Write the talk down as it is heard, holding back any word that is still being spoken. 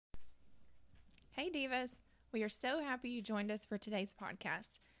Hey Divas! We are so happy you joined us for today's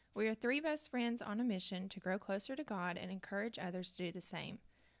podcast. We are three best friends on a mission to grow closer to God and encourage others to do the same.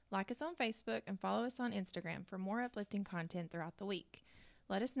 Like us on Facebook and follow us on Instagram for more uplifting content throughout the week.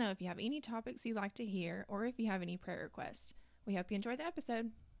 Let us know if you have any topics you'd like to hear or if you have any prayer requests. We hope you enjoy the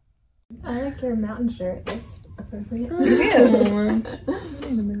episode. I like your mountain shirt. It's appropriate. It is. I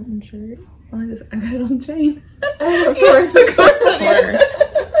need a mountain shirt. I got it on chain. Of course.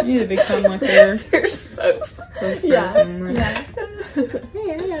 You need to become like their spokesperson. Yeah.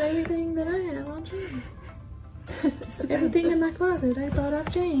 Hey, I got everything that I have on chain. Everything in my closet I bought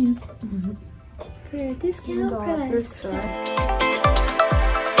off chain. For a discount price. Thrift store.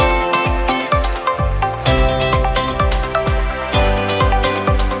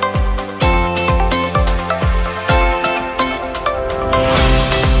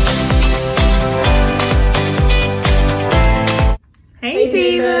 Hey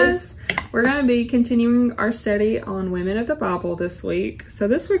Divas! We're going to be continuing our study on women of the Bible this week. So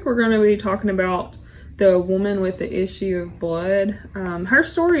this week we're going to be talking about the woman with the issue of blood. Her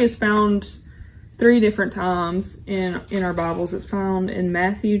story is found 3 different times in our Bibles. It's found in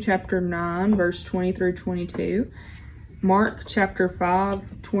Matthew chapter 9, verse 20 through 22, Mark chapter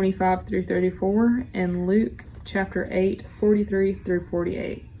 5, 25 through 34, and Luke chapter 8, 43 through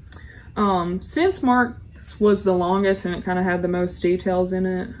 48. Since Mark was the longest and it kind of had the most details in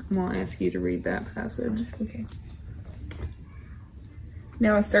it, I'm going to ask you to read that passage. Okay.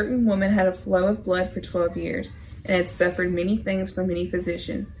 Now a certain woman had a flow of blood for 12 years, and had suffered many things from many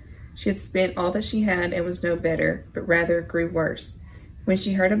physicians. She had spent all that she had and was no better, but rather grew worse. When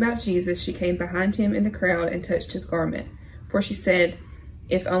she heard about Jesus, she came behind him in the crowd and touched his garment. For she said,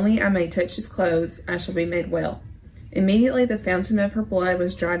 "If only I may touch his clothes, I shall be made well." Immediately the fountain of her blood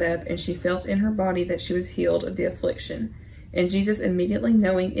was dried up, and she felt in her body that she was healed of the affliction. And Jesus, immediately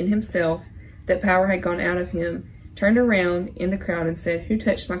knowing in himself that power had gone out of him, turned around in the crowd and said, "Who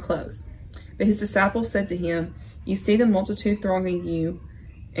touched my clothes?" But his disciples said to him, "You see the multitude thronging you,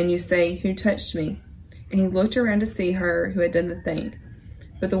 and you say, 'Who touched me?'" And he looked around to see her who had done the thing.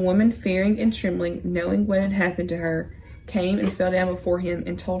 But the woman, fearing and trembling, knowing what had happened to her, came and fell down before him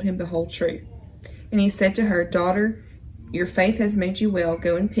and told him the whole truth. And he said to her, "Daughter, your faith has made you well.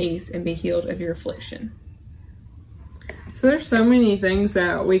 Go in peace and be healed of your affliction." So there's so many things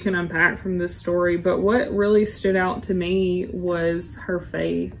that we can unpack from this story, but what really stood out to me was her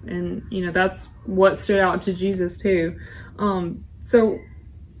faith. And, that's what stood out to Jesus too. So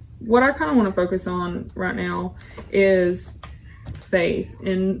what I kind of want to focus on right now is faith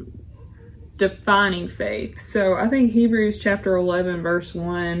and defining faith. So I think Hebrews chapter 11 verse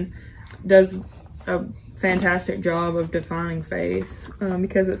 1 does a fantastic job of defining faith,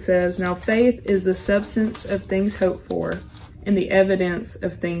 because it says, "Now faith is the substance of things hoped for and the evidence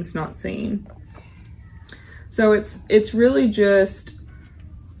of things not seen." So it's really just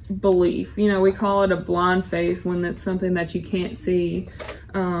belief. We call it a blind faith when it's something that you can't see,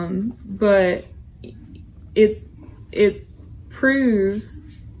 but faith proves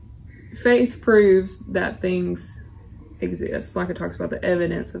that things exist, like it talks about the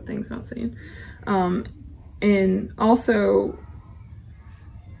evidence of things not seen. And also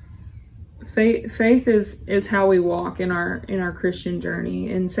faith is how we walk in our Christian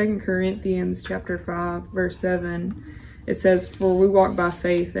journey. In 2 Corinthians chapter 5 verse 7, it says, "For we walk by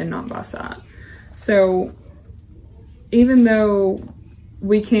faith and not by sight." So even though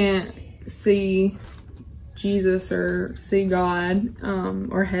we can't see Jesus or see God,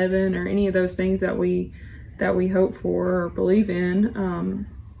 or heaven or any of those things that we hope for or believe in,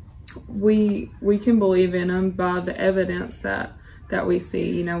 we can believe in them by the evidence that we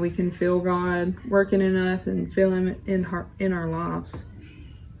see. We can feel God working in us and feel him in our lives.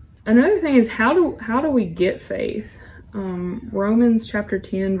 Another thing is, how do we get faith? Romans chapter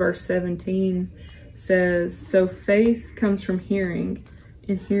 10 verse 17 says, "So faith comes from hearing,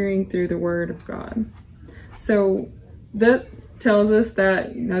 and hearing through the word of God." So that tells us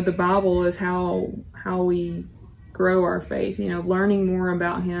that the Bible is how we grow our faith, learning more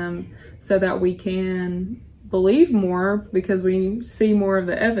about him so that we can believe more because we see more of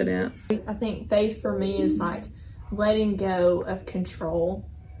the evidence. I think faith for me is like letting go of control.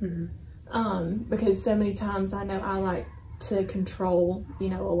 Because so many times I know I like to control, a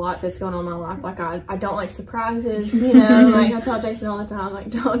lot that's going on in my life. Like I don't like surprises, like I tell Jason all the time,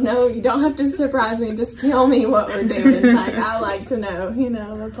 like, you don't have to surprise me, just tell me what we're doing. Like I like to know,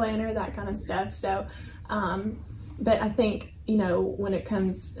 the planner, that kind of stuff. So, but I think, when it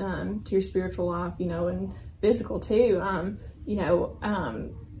comes to your spiritual life, and physical too,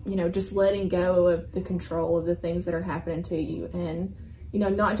 just letting go of the control of the things that are happening to you, and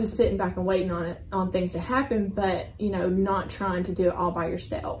not just sitting back and waiting on things to happen, but, not trying to do it all by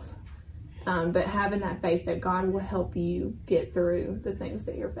yourself. But having that faith that God will help you get through the things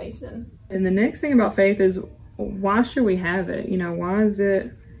that you're facing. And the next thing about faith is, why should we have it? Why is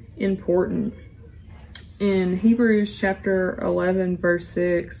it important? In Hebrews chapter 11, verse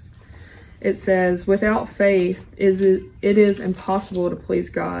 6, it says, without faith, it is impossible to please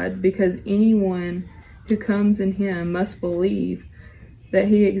God, because anyone who comes in him must believe that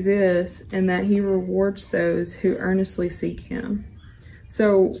he exists and that he rewards those who earnestly seek him.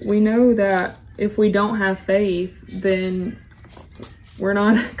 So we know that if we don't have faith, then we're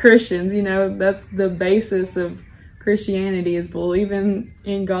not Christians. That's the basis of Christianity, is believing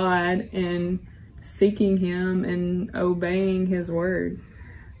in God and seeking him and obeying his word.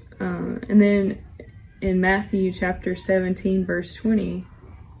 And then in Matthew chapter 17, verse 20,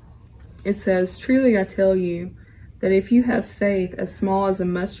 it says, truly I tell you that if you have faith as small as a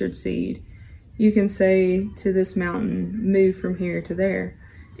mustard seed, you can say to this mountain, move from here to there,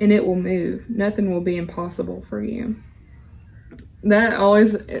 and it will move. Nothing will be impossible for you. That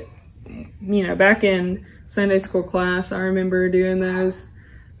always, back in Sunday school class, I remember doing those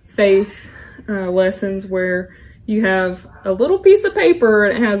faith lessons where you have a little piece of paper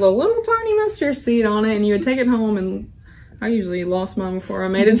and it has a little tiny mustard seed on it, and you would take it home, and I usually lost mine before I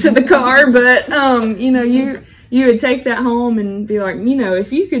made it to the car, but you would take that home and be like,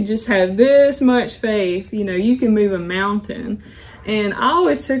 if you could just have this much faith, you can move a mountain. And I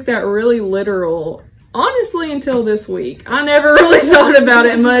always took that really literal, honestly, until this week. I never really thought about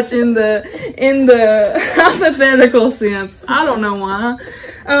it much in the hypothetical sense. I don't know why.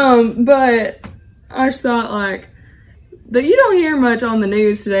 But I just thought, but you don't hear much on the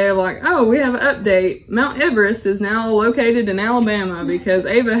news today of we have an update. Mount Everest is now located in Alabama because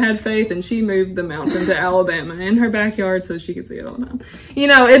Ava had faith and she moved the mountain to Alabama in her backyard so she could see it all the time.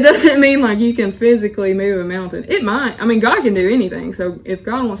 It doesn't mean you can physically move a mountain. It might. God can do anything. So if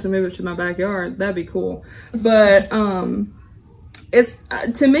God wants to move it to my backyard, that'd be cool. But it's,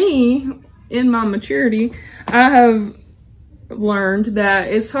 to me, in my maturity, I have learned that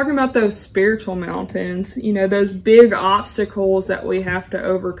it's talking about those spiritual mountains, those big obstacles that we have to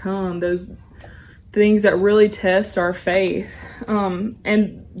overcome, those things that really test our faith.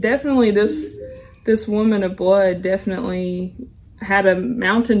 And definitely this woman of blood definitely had a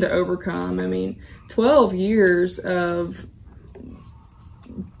mountain to overcome. 12 years of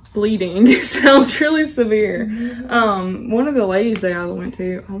bleeding sounds really severe. One of the ladies that I went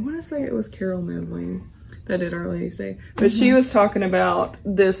to, I want to say it was Carol Medley that did Our Lady's Day, but she was talking about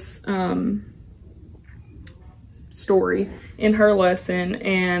this story in her lesson,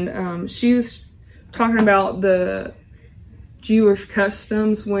 and she was talking about the Jewish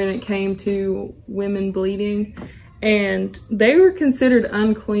customs when it came to women bleeding, and they were considered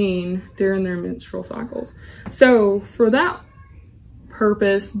unclean during their menstrual cycles. So for that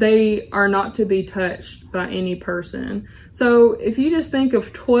purpose, they are not to be touched by any person. So if you just think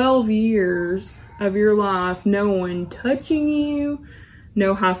of 12 years of your life, no one touching you,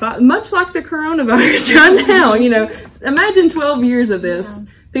 no high five, much like the coronavirus right now, imagine 12 years of this,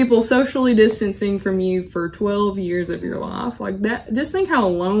 people socially distancing from you for 12 years of your life. That, just think how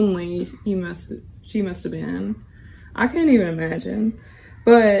lonely she must have been. I can't even imagine.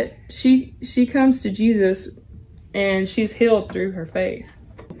 But she comes to Jesus and she's healed through her faith.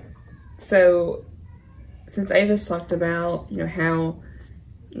 So since Ava's talked about,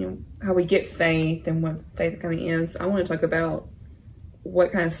 how we get faith and what faith kind of is, I want to talk about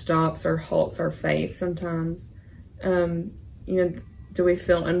what kind of stops or halts our faith sometimes. Do we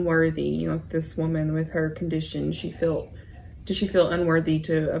feel unworthy? This woman with her condition, did she feel unworthy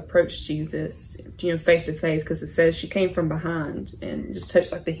to approach Jesus, face to face? Because it says she came from behind and just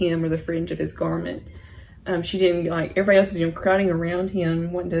touched the hem or the fringe of his garment. She didn't, everybody else is, crowding around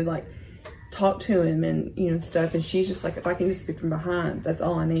him, wanting to, talk to him and, stuff. And she's just if I can just be from behind, that's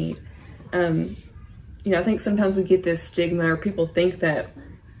all I need. I think sometimes we get this stigma, or people think that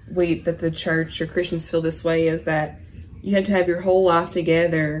the church or Christians feel this way, is that you have to have your whole life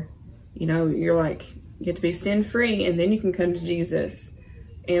together. You're you have to be sin free, and then you can come to Jesus.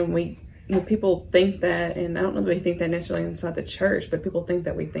 And people think that, and I don't know that we think that necessarily inside the church, but people think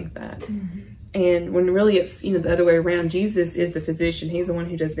that we think that. Mm-hmm. And when really it's, the other way around. Jesus is the physician. He's the one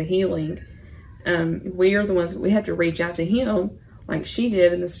who does the healing. We are the ones, we have to reach out to him like she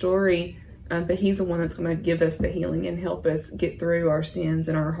did in the story. But he's the one that's going to give us the healing and help us get through our sins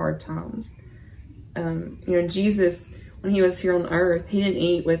and our hard times. Jesus, when he was here on earth, he didn't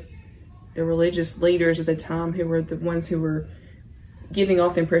eat with the religious leaders at the time, who were the ones who were giving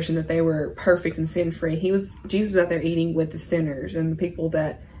off the impression that they were perfect and sin-free. Jesus was out there eating with the sinners and the people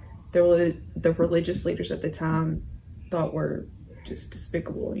that the religious leaders at the time thought were just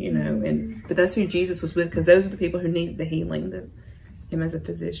despicable, you know. But that's who Jesus was with, because those are the people who needed the healing, him as a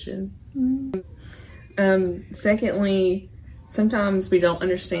physician. Secondly, sometimes we don't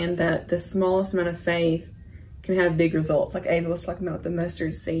understand that the smallest amount of faith can have big results. Like Ava was talking about the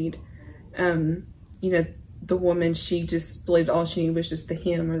mustard seed. You know, the woman, she just believed all she needed was just the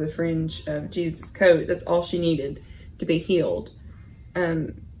hem or the fringe of Jesus' coat. That's all she needed to be healed.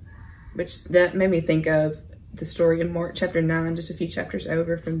 Which that made me think of the story in Mark chapter 9, just a few chapters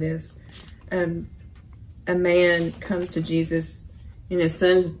over from this. A man comes to Jesus, and his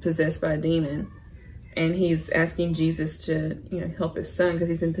son's possessed by a demon. And he's asking Jesus to, you know, help his son, because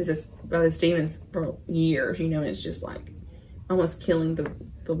he's been possessed by this demons for years, you know, and it's just like almost killing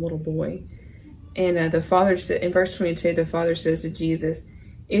the little boy. And the father said, in verse 22, the father says to Jesus,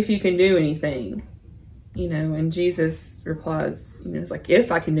 "If you can do anything," you know, and Jesus replies, you know, it's like,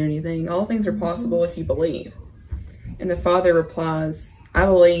 "If I can do anything, all things are possible if you believe." And the father replies, "I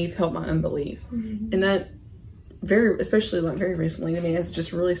believe, help my unbelief." And that especially very recently to me, it's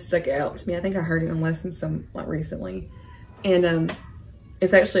just really stuck out to me. I think I heard it in lessons recently. And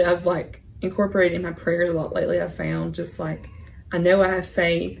it's actually, I've like incorporated in my prayers a lot lately. I've found just like, I know I have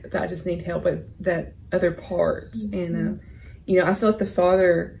faith, but I just need help with that other part. And, you know, I feel like the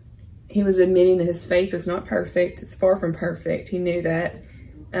father, he was admitting that his faith was not perfect. It's far from perfect. He knew that.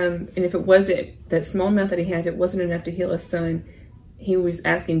 And if it wasn't, that small amount that he had, if it wasn't enough to heal his son, he was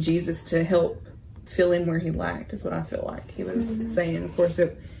asking Jesus to help fill in where he lacked, is what I feel like he was saying. Of course,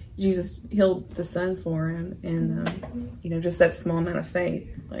 Jesus healed the son for him. And, you know, just that small amount of faith,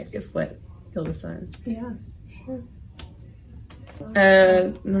 like, is what healed the son. Yeah, sure.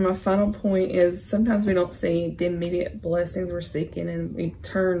 My final point is sometimes we don't see the immediate blessings we're seeking, and we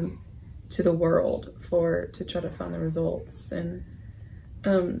turn to the world to try to find the results. And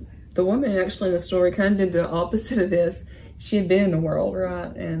the woman actually in the story kind of did the opposite of this. She had been in the world,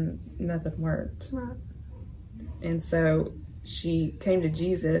 right, and nothing worked. Right. And so she came to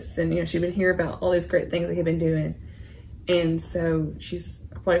Jesus, and, you know, she'd been hearing about all these great things that he'd been doing. And so she's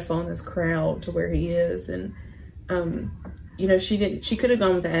probably following this crowd to where he is. And, you know, she could have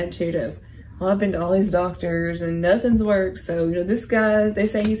gone with the attitude of, "Well, I've been to all these doctors and nothing's worked. So, you know, this guy, they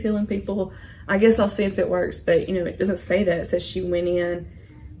say he's healing people. I guess I'll see if it works." But, you know, it doesn't say that. It says she went in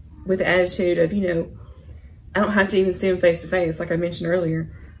with the attitude of, you know, I don't have to even see him face to face. Like I mentioned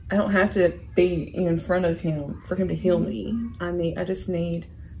earlier, I don't have to be in front of him for him to heal me. I just need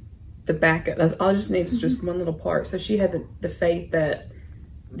the backup. All I just need is just one little part. So she had the faith that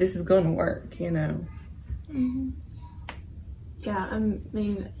this is going to work, you know. Yeah, I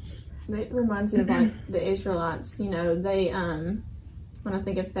mean, it reminds me of like the Israelites. You know, they when I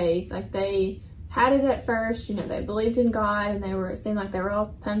think of faith, like they had it at first. You know, they believed in God, and it seemed like they were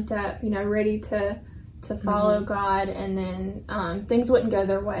all pumped up. You know, ready to follow God, and then things wouldn't go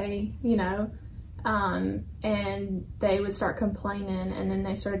their way, you know, and they would start complaining, and then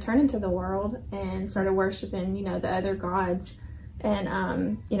they started turning to the world and started worshiping, you know, the other gods.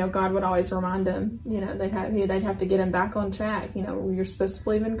 And you know, God would always remind them, you know, they'd have to get them back on track. You know, you're supposed to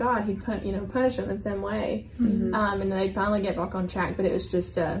believe in God. He'd punish them in some way, and then they'd finally get back on track. But it was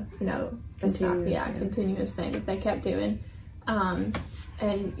just a continuous thing that they kept doing.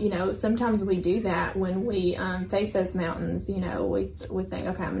 And, you know, sometimes we do that when we face those mountains. You know, we think,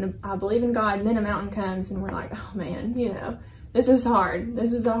 okay, I believe in God, and then a mountain comes, and we're like, oh man, you know, this is hard.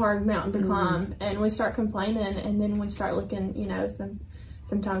 This is a hard mountain to climb, and we start complaining, and then we start looking, you know,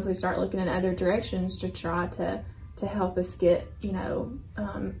 sometimes we start looking in other directions to try to help us get, you know,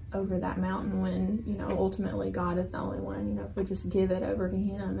 over that mountain, when, you know, ultimately God is the only one. You know, if we just give it over to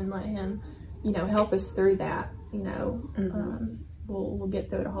Him and let Him, you know, help us through that, you know, we'll get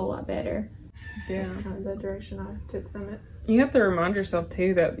through it a whole lot better. Yeah, that's kind of the direction I took from it. You have to remind yourself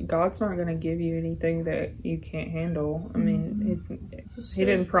too that God's not going to give you anything that you can't handle. I mean, he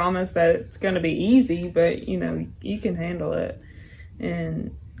didn't promise that it's going to be easy, but, you know, you can handle it.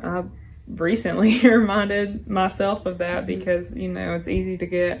 And I recently reminded myself of that, because, you know, it's easy to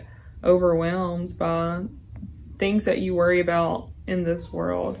get overwhelmed by things that you worry about in this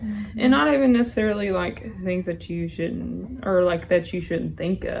world, and not even necessarily like things that you shouldn't, or like that you shouldn't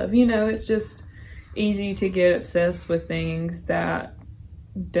think of. You know, it's just easy to get obsessed with things that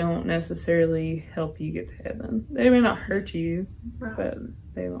don't necessarily help you get to heaven. They may not hurt you, but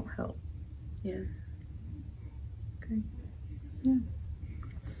they won't help. Yeah. Okay. Yeah.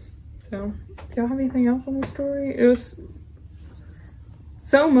 So, do y'all have anything else on the story? It was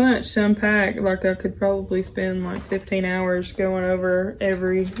so much to unpack. Like, I could probably spend like 15 hours going over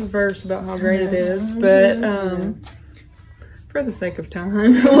every verse about how great it is. But for the sake of time,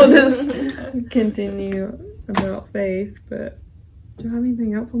 we'll just continue about faith. But do you have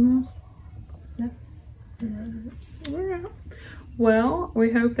anything else on this? No. All right. Well,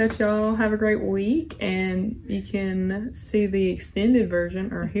 we hope that y'all have a great week, and you can see the extended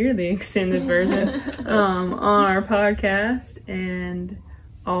version or hear the extended version on our podcast. And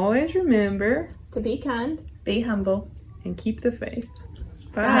always remember to be kind, be humble, and keep the faith.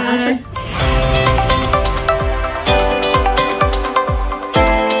 Bye.